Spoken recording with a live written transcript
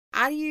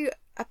are you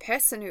a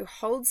person who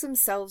holds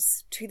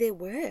themselves to their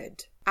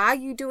word? Are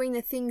you doing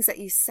the things that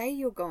you say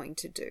you're going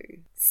to do?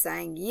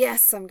 Saying,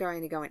 yes, I'm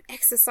going to go and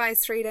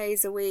exercise 3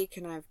 days a week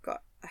and I've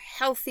got a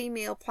healthy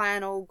meal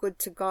plan all good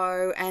to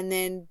go, and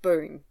then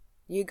boom,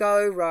 you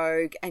go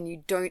rogue and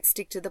you don't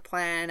stick to the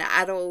plan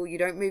at all. You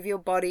don't move your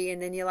body,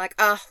 and then you're like,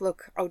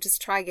 look, I'll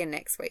just try again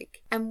next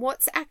week. And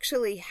what's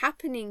actually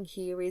happening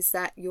here is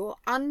that your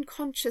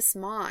unconscious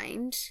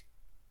mind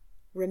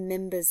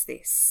remembers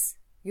this.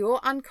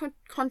 Your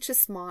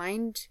unconscious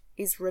mind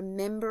is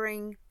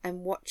remembering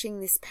and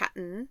watching this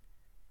pattern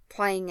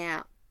playing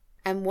out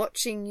and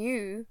watching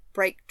you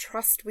break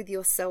trust with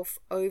yourself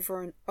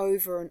over and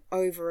over and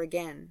over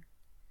again.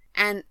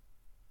 And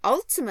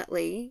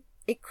ultimately,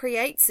 it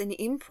creates an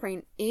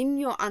imprint in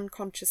your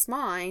unconscious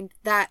mind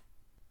that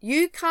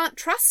you can't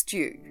trust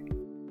you.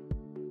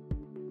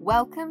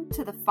 Welcome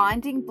to the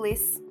Finding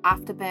Bliss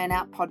After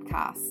Burnout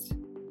podcast.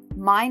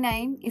 My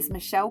name is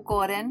Michelle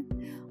Gordon.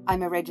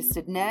 I'm a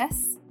registered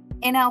nurse,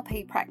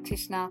 NLP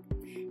practitioner,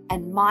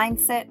 and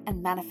mindset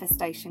and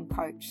manifestation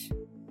coach.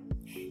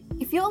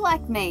 If you're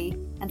like me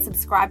and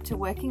subscribe to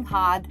working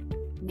hard,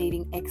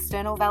 needing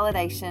external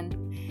validation,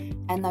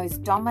 and those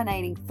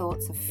dominating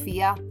thoughts of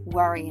fear,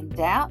 worry, and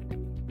doubt,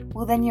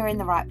 well, then you're in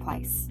the right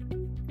place.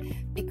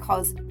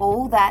 Because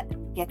all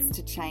that gets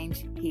to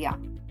change here.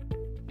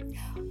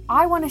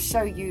 I want to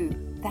show you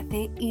that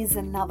there is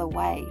another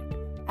way,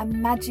 a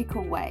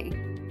magical way,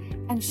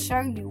 and show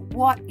you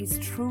what is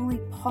truly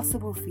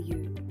possible for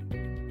you.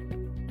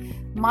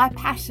 My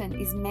passion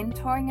is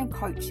mentoring and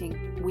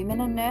coaching women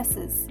and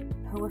nurses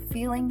who are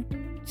feeling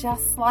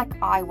just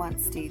like I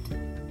once did,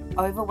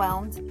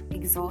 overwhelmed,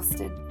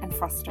 exhausted, and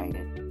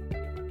frustrated.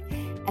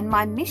 And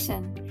my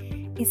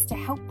mission is to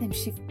help them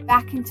shift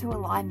back into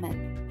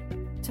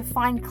alignment, to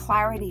find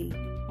clarity,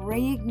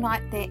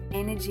 reignite their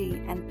energy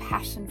and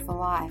passion for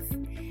life,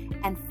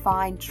 and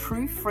find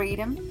true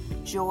freedom,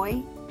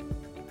 joy,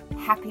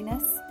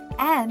 happiness,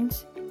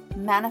 and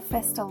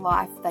manifest a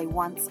life they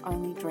once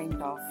only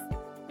dreamed of.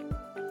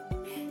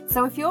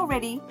 So if you're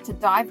ready to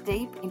dive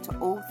deep into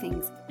all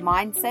things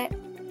mindset,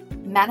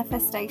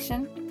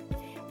 manifestation,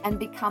 and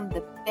become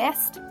the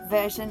best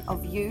version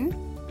of you,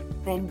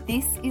 then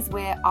this is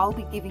where I'll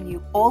be giving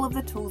you all of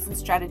the tools and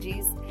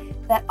strategies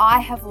that I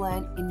have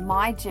learned in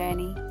my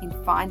journey in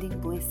finding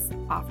bliss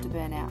after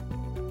burnout.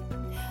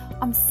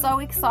 I'm so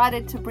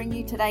excited to bring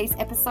you today's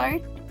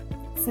episode,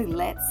 so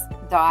let's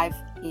dive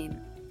in.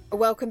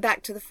 Welcome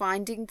back to the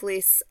Finding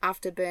Bliss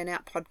After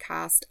Burnout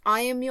podcast.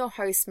 I am your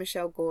host,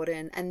 Michelle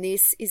Gordon, and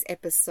this is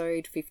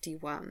episode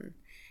 51.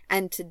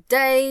 And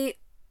today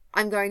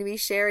I'm going to be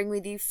sharing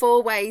with you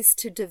 4 ways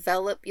to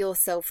develop your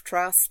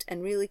self-trust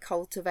and really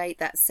cultivate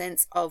that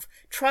sense of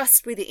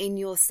trust within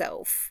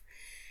yourself.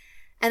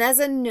 And as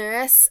a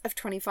nurse of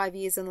 25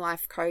 years and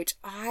life coach,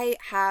 I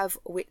have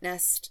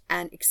witnessed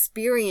and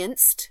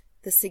experienced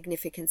the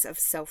significance of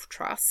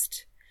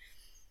self-trust.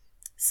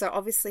 So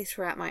obviously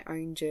throughout my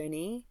own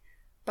journey,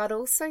 but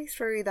also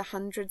through the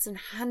hundreds and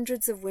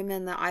hundreds of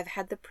women that I've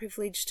had the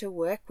privilege to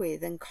work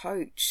with and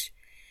coach,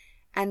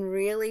 and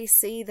really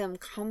see them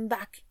come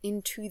back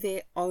into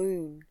their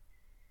own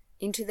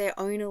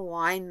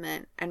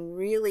alignment and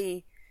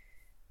really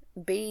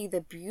be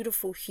the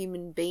beautiful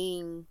human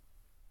being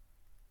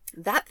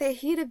that they're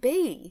here to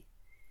be.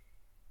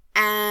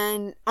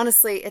 And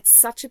honestly, it's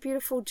such a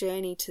beautiful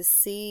journey to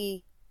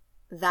see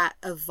that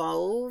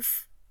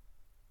evolve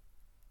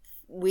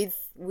with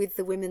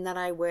the women that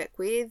I work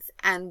with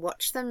and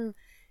watch them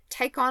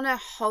take on a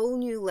whole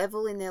new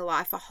level in their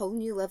life, a whole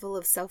new level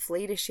of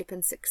self-leadership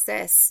and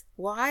success.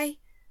 Why?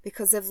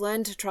 Because they've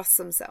learned to trust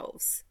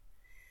themselves.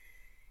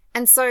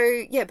 And so,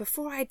 yeah,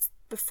 before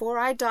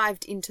I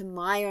dived into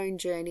my own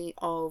journey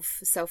of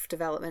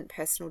self-development,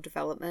 personal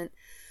development,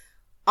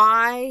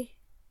 I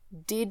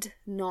did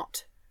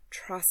not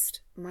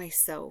trust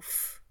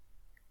myself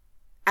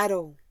at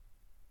all.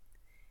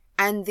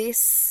 And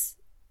this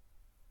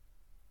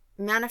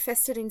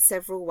manifested in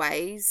several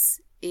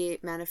ways.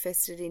 It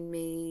manifested in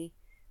me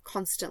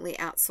constantly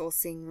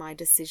outsourcing my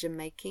decision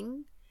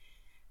making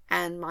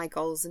and my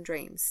goals and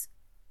dreams,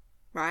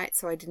 right?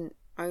 So I didn't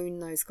own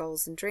those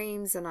goals and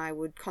dreams, and I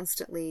would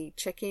constantly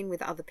check in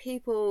with other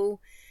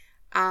people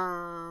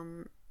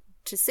to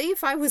see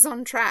if I was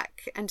on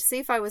track and to see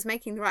if I was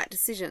making the right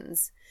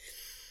decisions.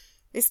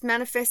 This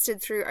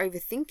manifested through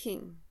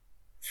overthinking,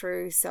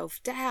 through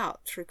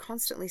self-doubt, through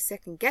constantly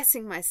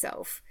second-guessing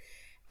myself,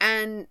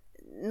 and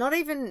not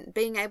even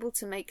being able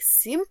to make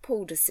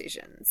simple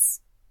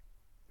decisions,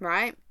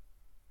 right?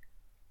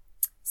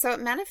 So it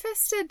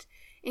manifested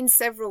in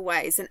several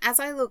ways. And as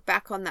I look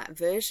back on that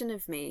version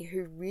of me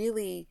who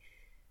really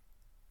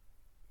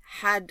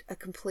had a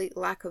complete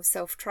lack of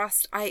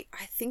self-trust, I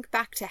think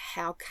back to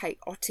how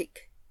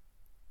chaotic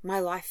my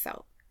life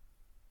felt.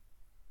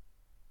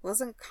 It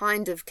wasn't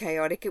kind of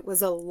chaotic, it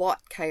was a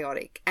lot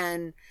chaotic.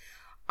 And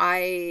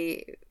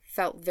I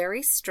felt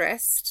very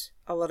stressed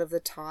a lot of the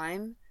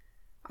time.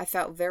 I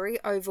felt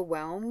very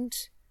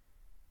overwhelmed.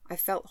 I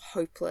felt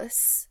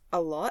hopeless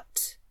a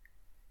lot.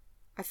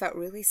 I felt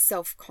really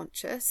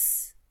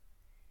self-conscious.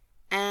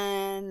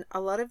 And a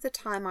lot of the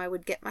time I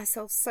would get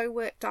myself so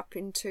worked up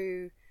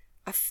into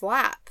a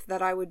flap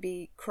that I would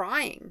be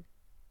crying.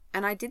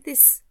 And I did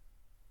this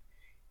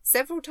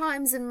several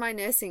times in my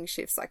nursing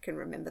shifts. I can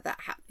remember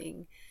that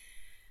happening.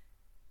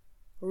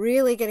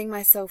 Really getting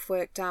myself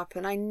worked up.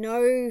 And I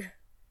know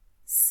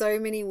so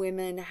many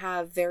women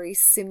have very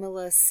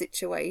similar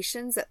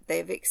situations that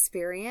they've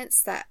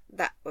experienced that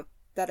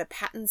are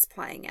patterns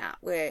playing out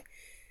where,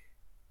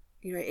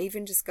 you know,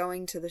 even just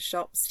going to the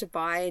shops to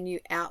buy a new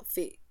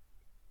outfit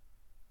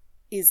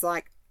is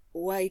like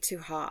way too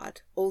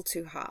hard, all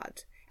too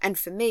hard. And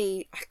for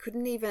me, I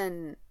couldn't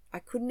even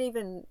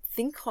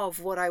think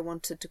of what I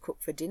wanted to cook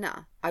for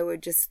dinner. I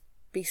would just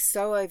be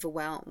so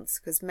overwhelmed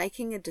because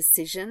making a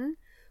decision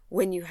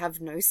when you have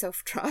no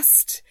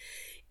self-trust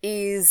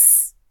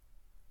is,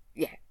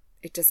 yeah,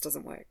 it just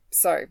doesn't work.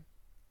 So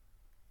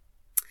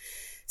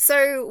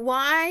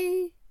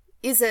why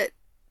is it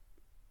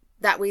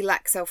that we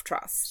lack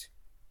self-trust?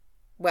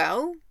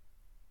 Well,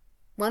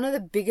 one of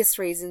the biggest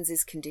reasons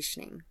is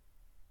conditioning.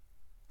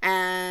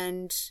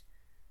 And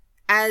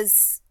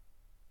as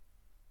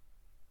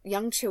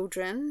young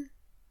children,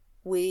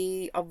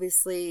 we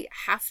obviously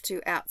have to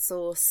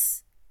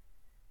outsource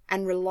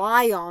and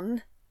rely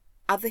on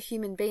other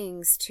human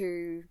beings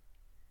to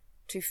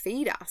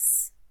feed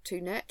us,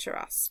 to nurture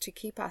us, to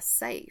keep us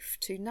safe,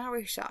 to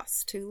nourish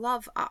us, to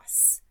love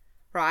us,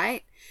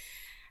 right?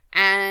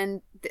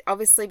 And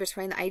obviously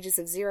between the ages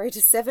of 0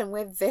 to 7,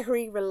 we're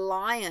very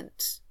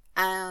reliant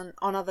on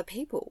other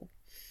people.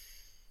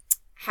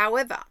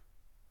 However,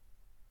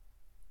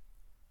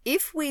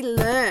 if we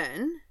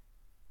learn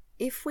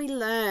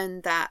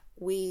that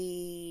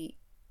we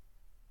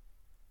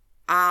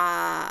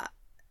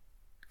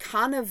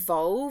can't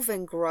evolve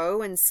and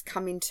grow and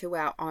come into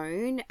our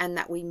own, and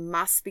that we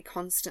must be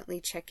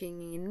constantly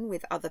checking in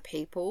with other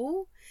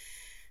people,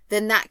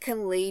 then that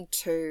can lead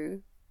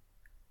to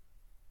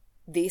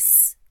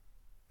this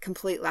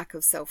complete lack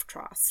of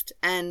self-trust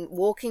and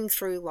walking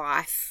through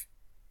life,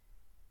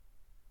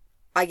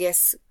 I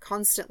guess,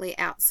 constantly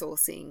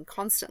outsourcing,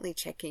 constantly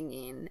checking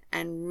in,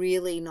 and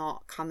really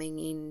not coming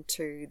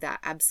into that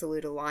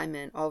absolute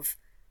alignment of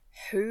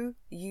who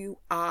you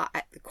are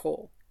at the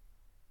core.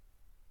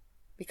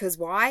 Because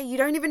why? You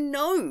don't even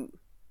know,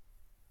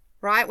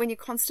 right? When you're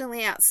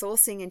constantly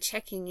outsourcing and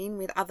checking in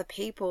with other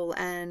people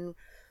and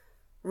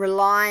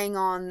relying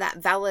on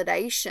that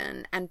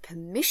validation and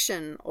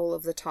permission all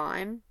of the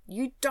time,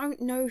 you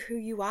don't know who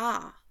you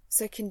are.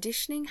 So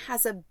conditioning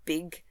has a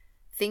big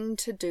thing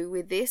to do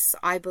with this,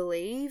 I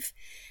believe.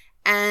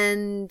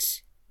 And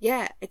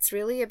yeah, it's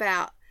really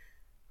about,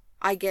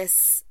 I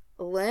guess,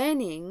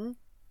 learning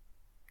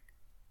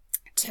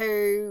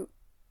to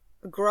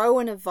grow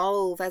and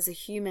evolve as a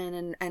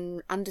human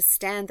and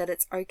understand that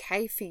it's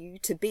okay for you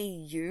to be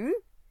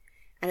you,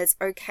 and it's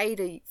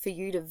okay for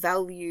you to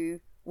value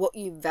what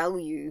you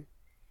value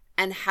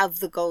and have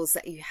the goals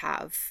that you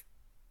have.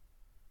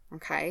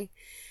 Okay?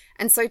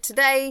 And so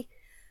today,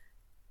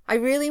 I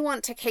really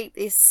want to keep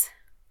this,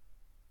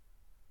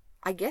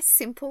 I guess,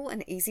 simple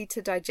and easy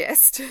to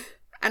digest.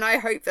 And I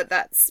hope that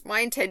that's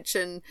my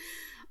intention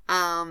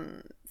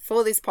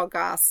for this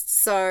podcast.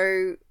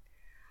 So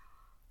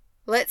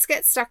let's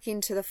get stuck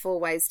into the 4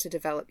 ways to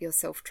develop your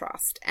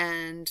self-trust.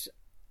 And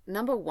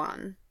number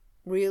 1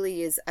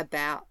 really is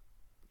about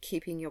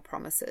keeping your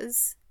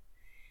promises.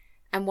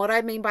 And what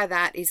I mean by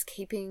that is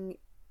keeping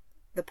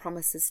the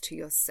promises to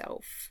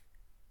yourself.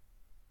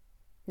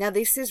 Now,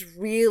 this is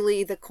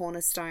really the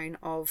cornerstone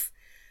of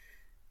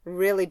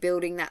really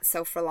building that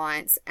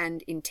self-reliance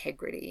and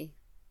integrity.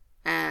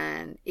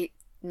 And it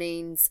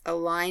means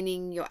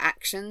aligning your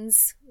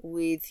actions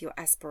with your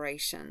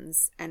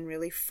aspirations and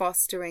really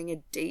fostering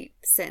a deep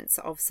sense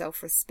of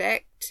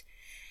self-respect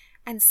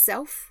and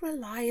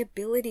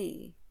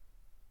self-reliability.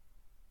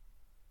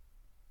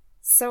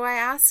 So I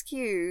ask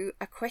you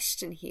a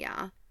question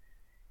here,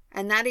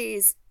 and that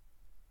is,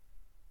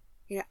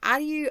 are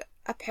you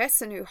a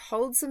person who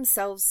holds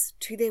themselves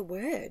to their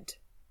word?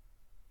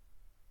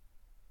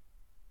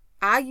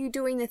 Are you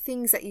doing the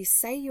things that you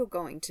say you're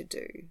going to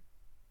do?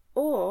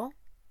 Or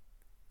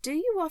do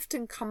you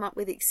often come up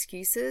with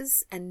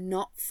excuses and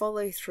not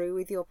follow through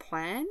with your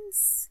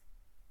plans?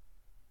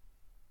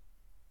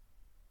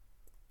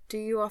 Do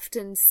you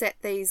often set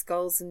these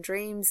goals and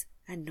dreams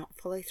and not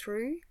follow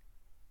through?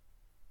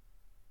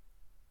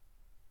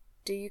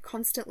 Do you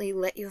constantly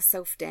let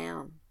yourself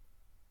down?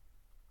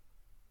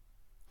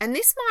 And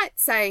this might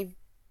say,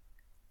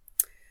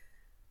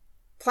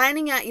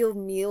 planning out your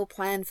meal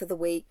plan for the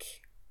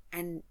week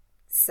and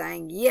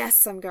saying,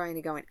 yes, I'm going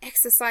to go and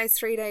exercise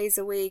 3 days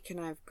a week and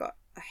I've got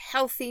a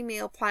healthy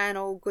meal plan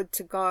all good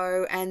to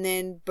go. And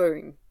then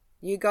boom,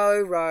 you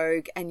go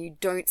rogue and you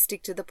don't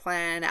stick to the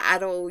plan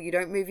at all. You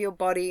don't move your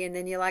body. And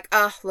then you're like,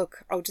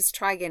 look, I'll just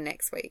try again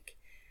next week.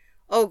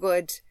 All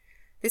good.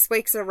 This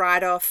week's a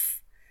write-off.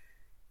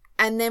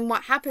 And then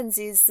what happens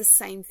is the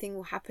same thing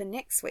will happen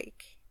next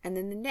week and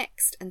then the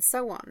next and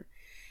so on.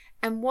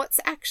 And what's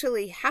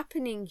actually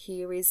happening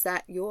here is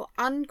that your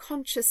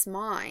unconscious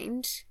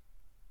mind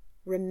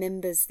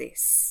remembers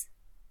this.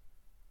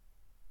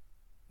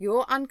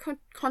 Your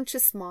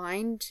unconscious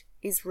mind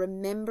is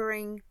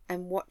remembering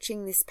and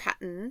watching this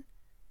pattern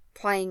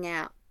playing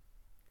out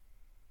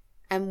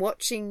and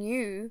watching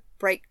you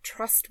break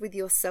trust with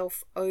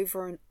yourself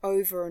over and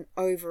over and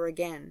over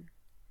again.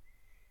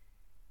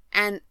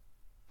 And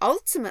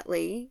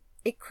ultimately,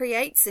 it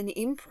creates an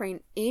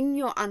imprint in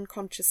your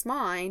unconscious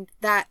mind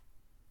that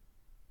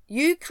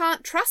you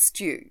can't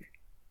trust you.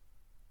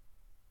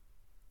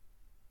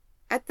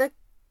 At the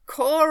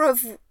core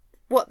of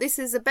what this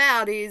is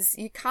about is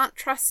you can't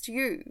trust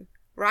you,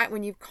 right?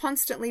 When you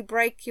constantly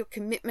break your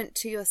commitment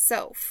to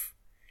yourself.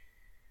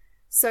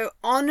 So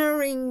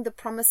honoring the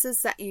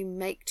promises that you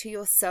make to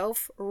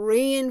yourself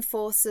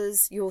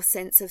reinforces your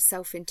sense of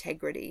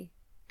self-integrity,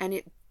 and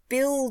it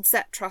builds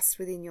that trust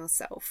within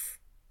yourself.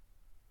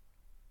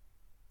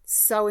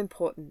 So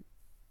important.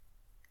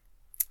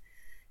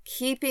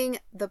 Keeping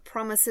the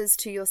promises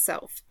to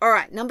yourself. All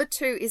right, number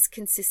 2 is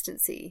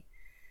consistency.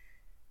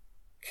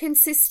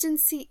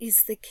 Consistency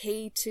is the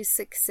key to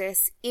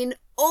success in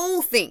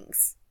all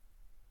things.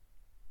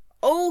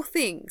 All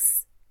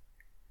things.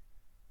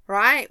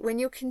 Right? When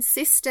you're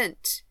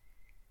consistent,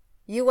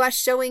 you are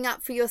showing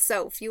up for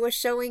yourself. You are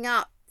showing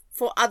up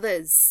for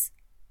others.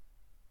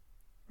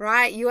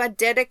 Right? You are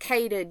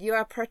dedicated. You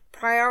are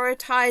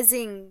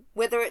prioritizing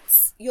whether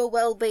it's your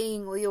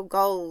well-being or your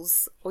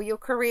goals or your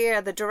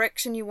career, the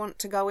direction you want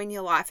to go in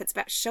your life. It's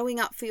about showing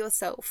up for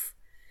yourself.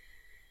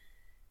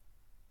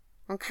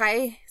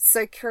 Okay?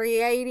 So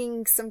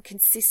creating some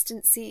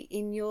consistency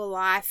in your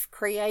life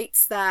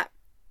creates that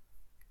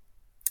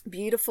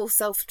beautiful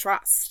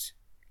self-trust.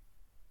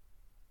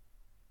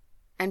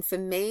 And for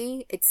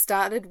me, it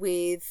started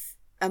with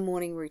a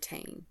morning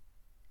routine.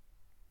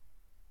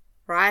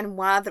 Right? And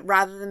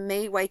rather than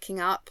me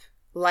waking up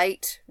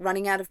late,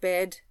 running out of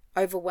bed,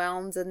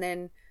 overwhelmed, and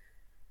then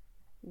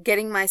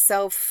getting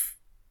myself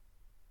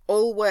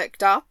all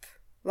worked up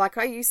like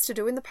I used to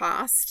do in the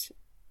past,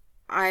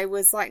 I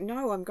was like,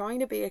 no, I'm going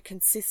to be a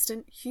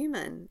consistent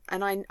human.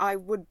 And I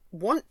would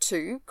want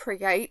to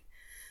create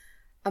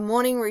a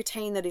morning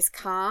routine that is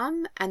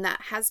calm and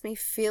that has me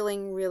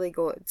feeling really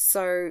good.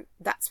 So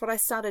that's what I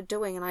started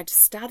doing. And I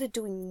just started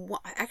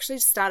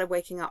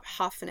waking up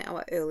half an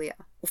hour earlier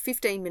or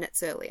 15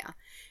 minutes earlier.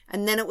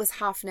 And then it was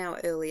half an hour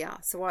earlier.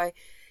 So I,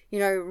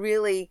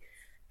 really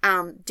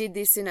did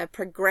this in a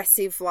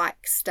progressive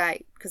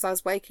state, because I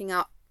was waking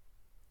up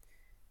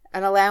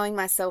and allowing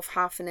myself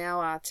half an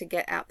hour to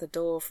get out the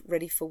door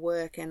ready for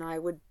work. And I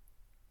would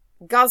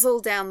guzzle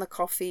down the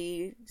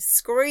coffee,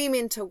 scream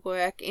into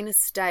work in a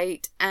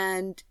state,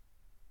 and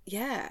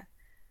yeah.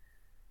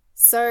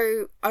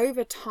 So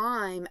over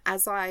time,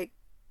 as I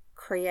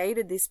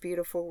created this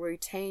beautiful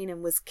routine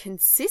and was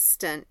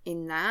consistent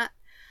in that,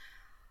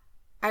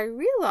 I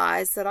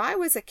realized that I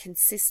was a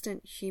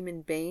consistent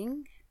human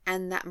being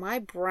and that my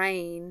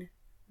brain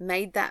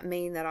made that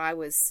mean that I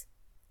was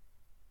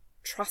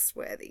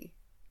trustworthy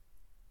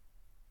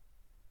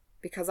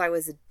because I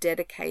was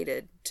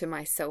dedicated to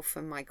myself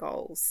and my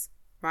goals,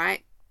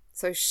 right?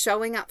 So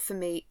showing up for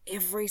me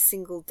every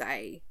single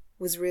day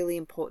was really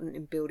important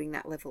in building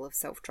that level of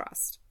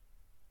self-trust.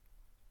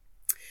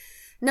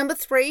 Number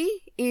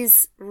 3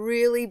 is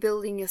really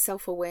building your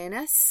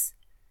self-awareness.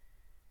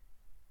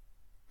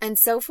 And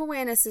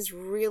self-awareness is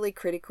really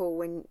critical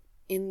when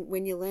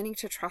you're learning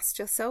to trust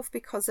yourself,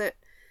 because it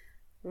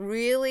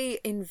really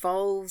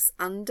involves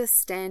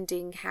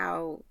understanding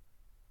how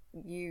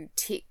you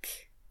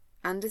tick,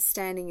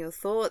 understanding your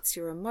thoughts,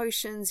 your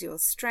emotions, your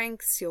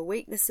strengths, your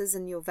weaknesses,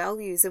 and your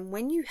values. And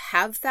when you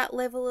have that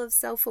level of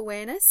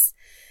self-awareness,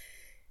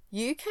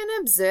 you can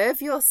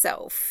observe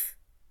yourself.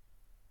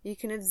 You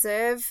can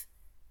observe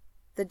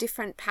the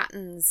different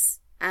patterns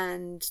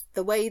and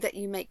the way that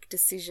you make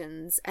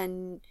decisions,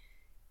 and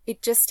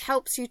it just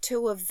helps you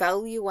to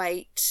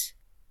evaluate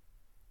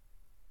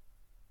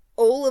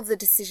all of the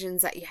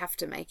decisions that you have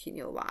to make in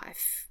your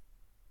life.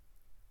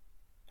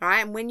 All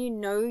right? And when you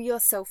know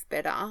yourself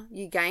better,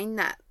 you gain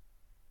that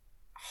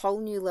whole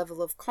new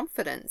level of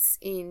confidence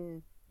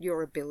in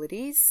your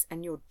abilities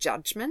and your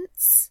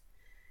judgments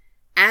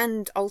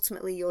and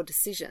ultimately your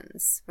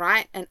decisions,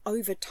 right? And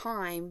over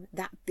time,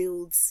 that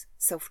builds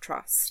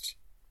self-trust.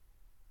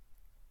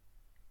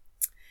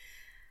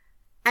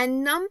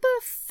 And number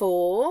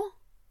 4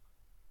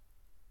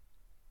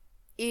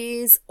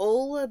 is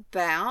all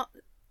about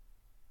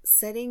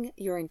setting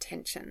your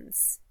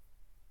intentions.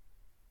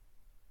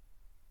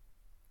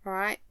 All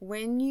right?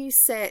 When you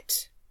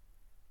set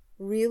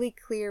really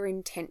clear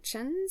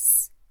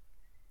intentions,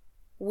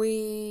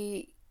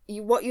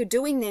 what you're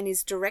doing then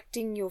is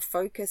directing your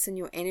focus and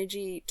your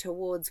energy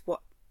towards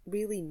what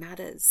really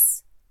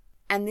matters.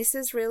 And this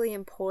is really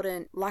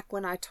important, like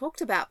when I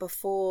talked about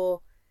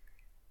before,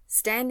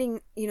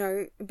 standing,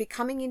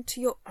 becoming into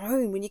your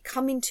own. When you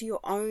come into your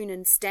own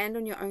and stand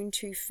on your own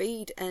 2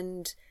 feet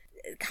and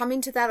come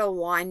into that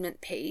alignment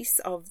piece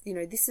of,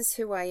 this is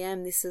who I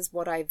am, this is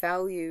what I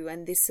value,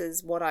 and this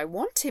is what I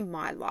want in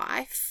my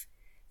life,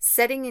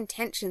 setting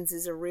intentions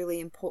is a really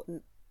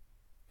important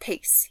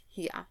piece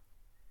here.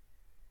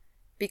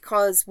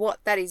 because what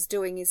that is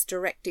doing is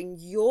directing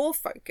your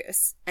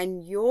focus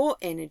and your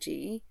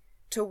energy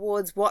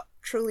towards what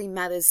truly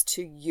matters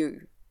to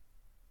you.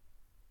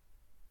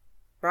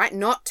 Right?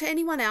 Not to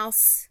anyone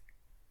else,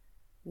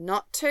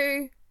 not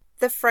to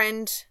the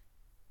friend,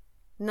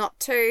 not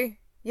to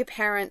your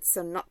parents,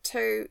 and not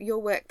to your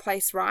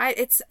workplace, right?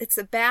 It's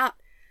about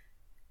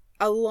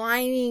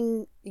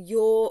aligning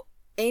your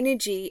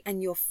energy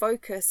and your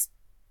focus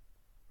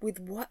with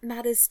what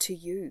matters to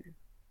you.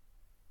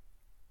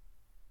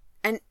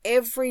 And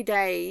every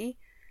day,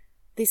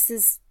 this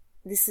is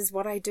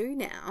what I do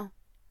now.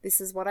 This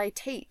is what I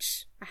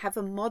teach. I have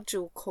a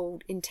module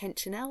called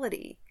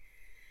intentionality.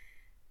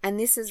 And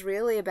this is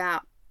really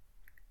about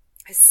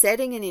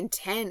setting an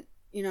intent,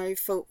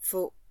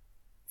 for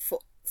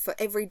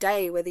every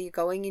day, whether you're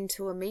going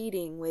into a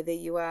meeting, whether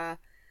you are,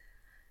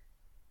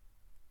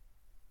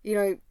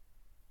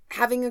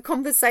 having a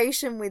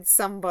conversation with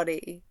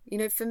somebody.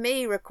 For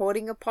me,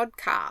 recording a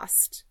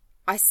podcast,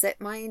 I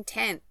set my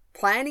intent.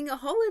 Planning a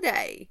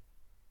holiday,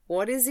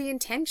 what is the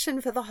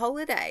intention for the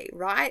holiday,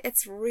 right?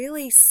 It's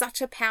really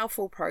such a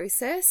powerful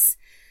process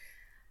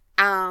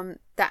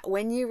that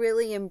when you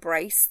really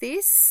embrace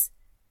this,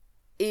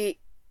 it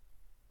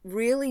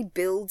really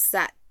builds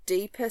that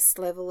deepest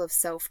level of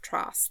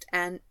self-trust.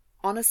 And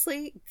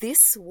honestly,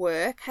 this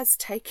work has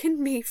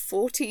taken me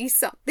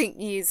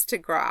 40-something years to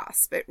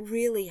grasp. It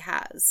really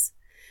has.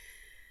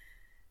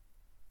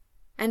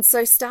 And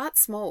so start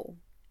small.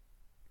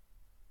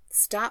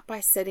 Start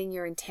by setting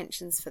your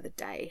intentions for the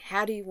day.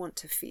 How do you want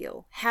to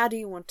feel? How do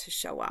you want to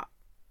show up?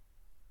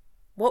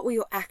 What will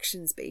your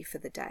actions be for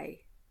the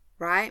day,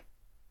 right?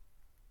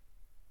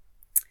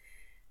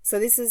 So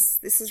this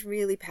is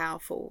really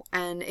powerful,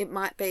 and it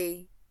might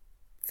be,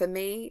 for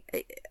me,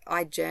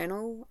 I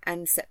journal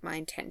and set my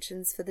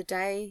intentions for the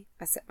day.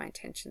 I set my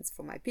intentions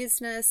for my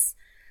business.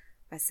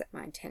 I set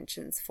my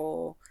intentions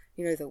for,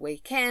 the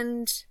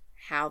weekend,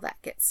 how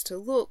that gets to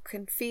look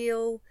and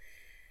feel.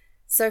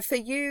 So for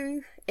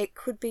you, it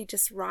could be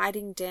just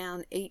writing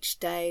down each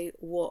day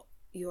what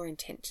your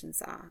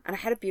intentions are. And I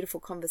had a beautiful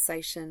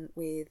conversation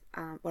with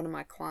one of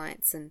my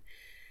clients, and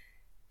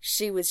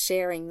she was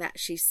sharing that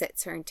she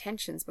sets her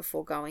intentions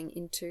before going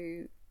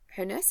into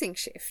her nursing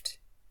shift.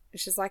 And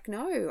she's like,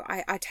 no,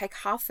 I take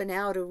half an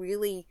hour to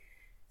really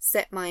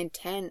set my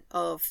intent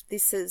of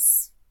this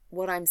is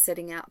what I'm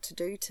setting out to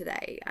do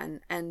today.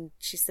 And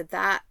she said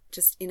that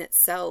just in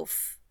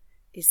itself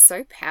is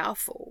so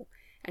powerful.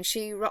 And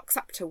she rocks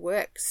up to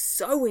work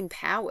so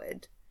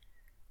empowered,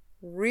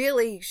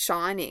 really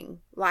shining.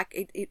 Like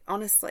it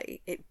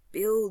honestly, it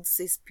builds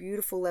this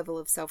beautiful level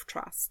of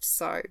self-trust.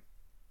 So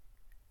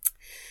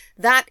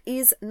that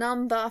is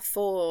number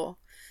 4.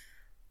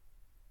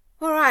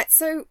 All right.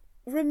 So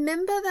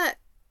remember that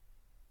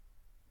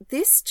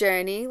this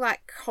journey,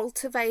 like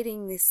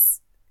cultivating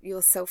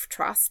your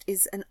self-trust,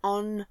 is an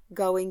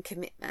ongoing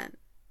commitment.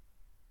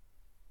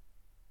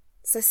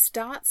 So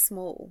start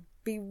small.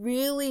 Be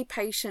really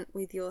patient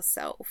with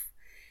yourself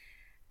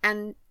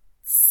and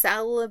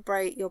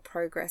celebrate your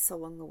progress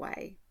along the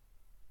way.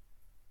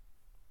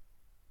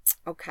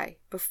 Okay,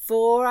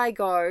 before I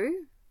go,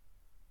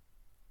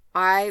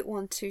 I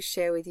want to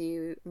share with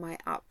you my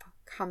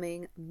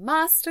upcoming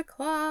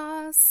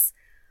masterclass,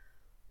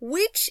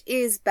 which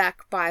is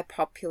back by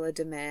popular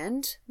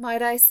demand,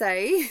 might I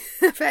say.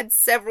 I've had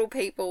several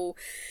people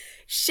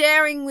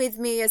sharing with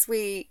me as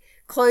we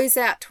close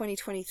out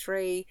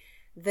 2023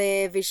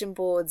 their vision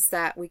boards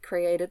that we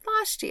created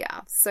last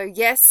year. So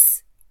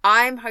yes,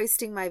 I'm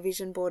hosting my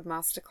vision board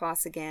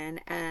masterclass again,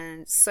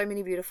 and so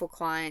many beautiful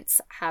clients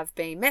have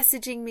been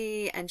messaging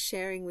me and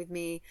sharing with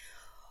me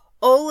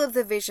all of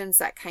the visions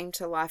that came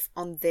to life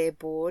on their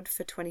board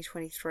for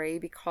 2023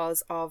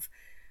 because of,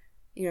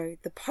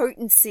 the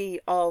potency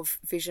of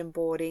vision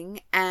boarding.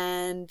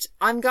 And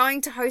I'm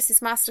going to host this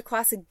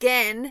masterclass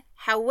again.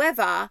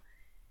 However,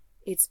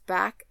 it's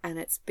back and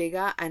it's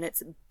bigger and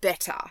it's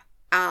better.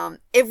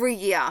 Every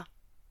year,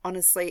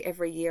 honestly,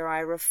 every year I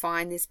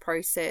refine this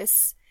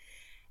process.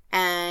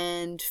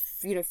 And,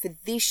 for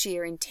this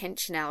year,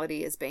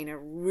 intentionality has been a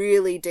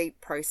really deep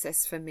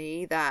process for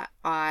me that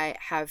I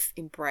have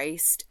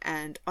embraced,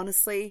 and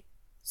honestly,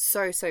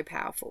 so, so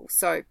powerful.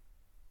 So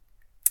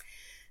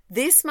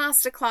this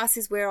masterclass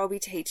is where I'll be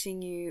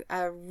teaching you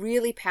a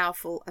really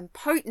powerful and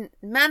potent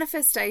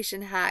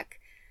manifestation hack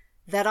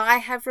that I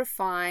have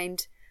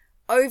refined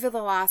over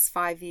the last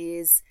 5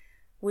 years,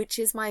 which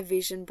is my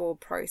vision board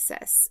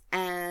process.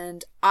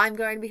 And I'm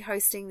going to be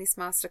hosting this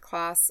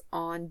masterclass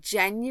on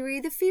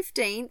January the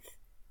 15th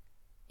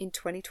in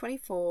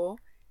 2024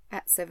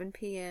 at 7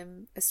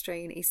 p.m.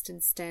 Australian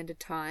Eastern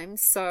Standard Time.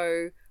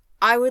 So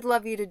I would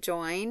love you to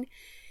join.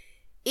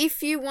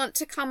 If you want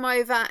to come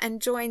over and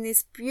join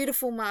this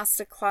beautiful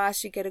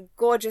masterclass, you get a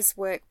gorgeous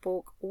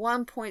workbook,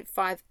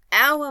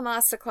 1.5-hour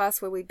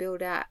masterclass where we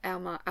build out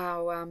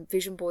our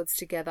vision boards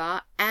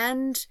together,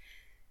 and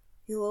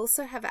you'll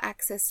also have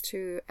access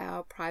to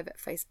our private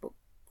Facebook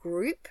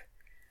group,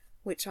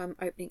 which I'm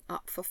opening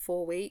up for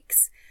 4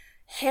 weeks.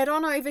 Head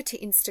on over to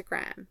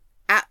Instagram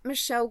at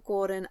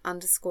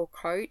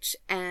MichelleGordon_coach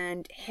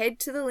and head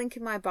to the link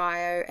in my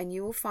bio and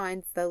you will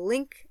find the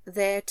link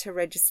there to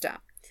register.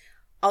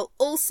 I'll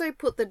also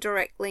put the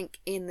direct link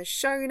in the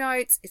show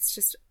notes. It's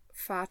just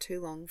far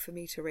too long for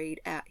me to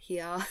read out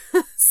here.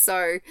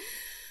 So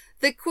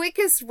the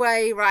quickest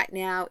way right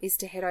now is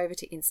to head over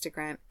to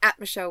Instagram at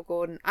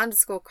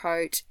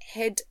MichelleGordon_coach,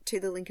 head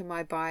to the link in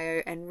my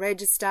bio and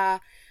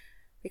register,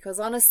 because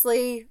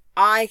honestly,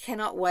 I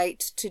cannot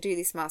wait to do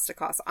this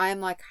masterclass. I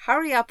am like,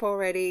 hurry up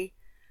already.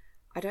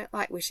 I don't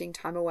like wishing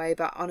time away,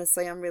 but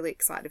honestly, I'm really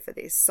excited for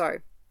this.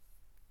 So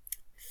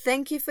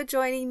thank you for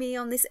joining me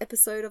on this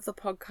episode of the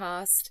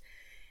podcast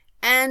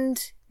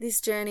and this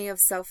journey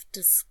of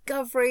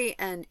self-discovery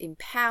and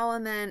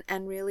empowerment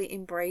and really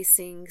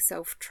embracing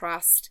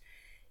self-trust.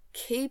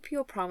 Keep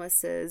your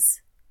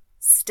promises,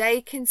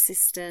 stay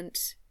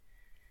consistent,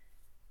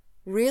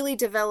 really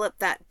develop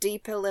that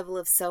deeper level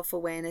of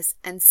self-awareness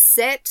and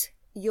set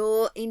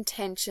your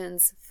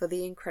intentions for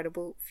the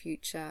incredible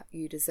future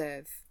you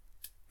deserve.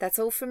 That's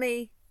all for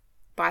me.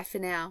 Bye for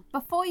now.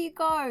 Before you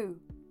go,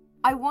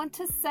 I want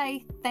to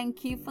say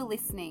thank you for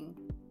listening.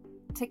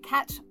 To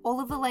catch all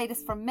of the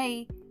latest from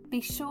me,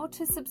 be sure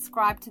to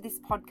subscribe to this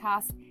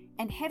podcast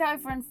and head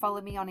over and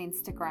follow me on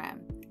Instagram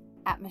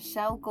at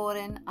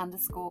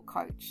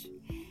MichelleGordon_coach.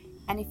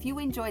 And if you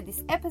enjoyed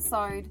this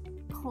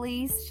episode,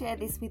 please share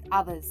this with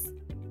others.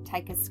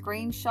 Take a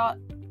screenshot,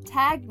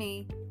 tag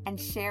me, and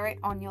share it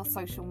on your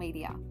social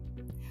media.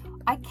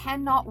 I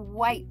cannot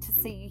wait to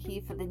see you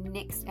here for the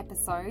next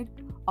episode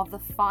of the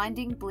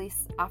Finding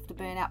Bliss After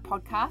Burnout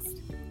podcast.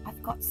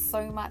 I've got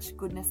so much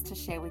goodness to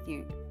share with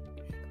you.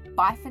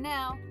 Bye for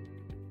now.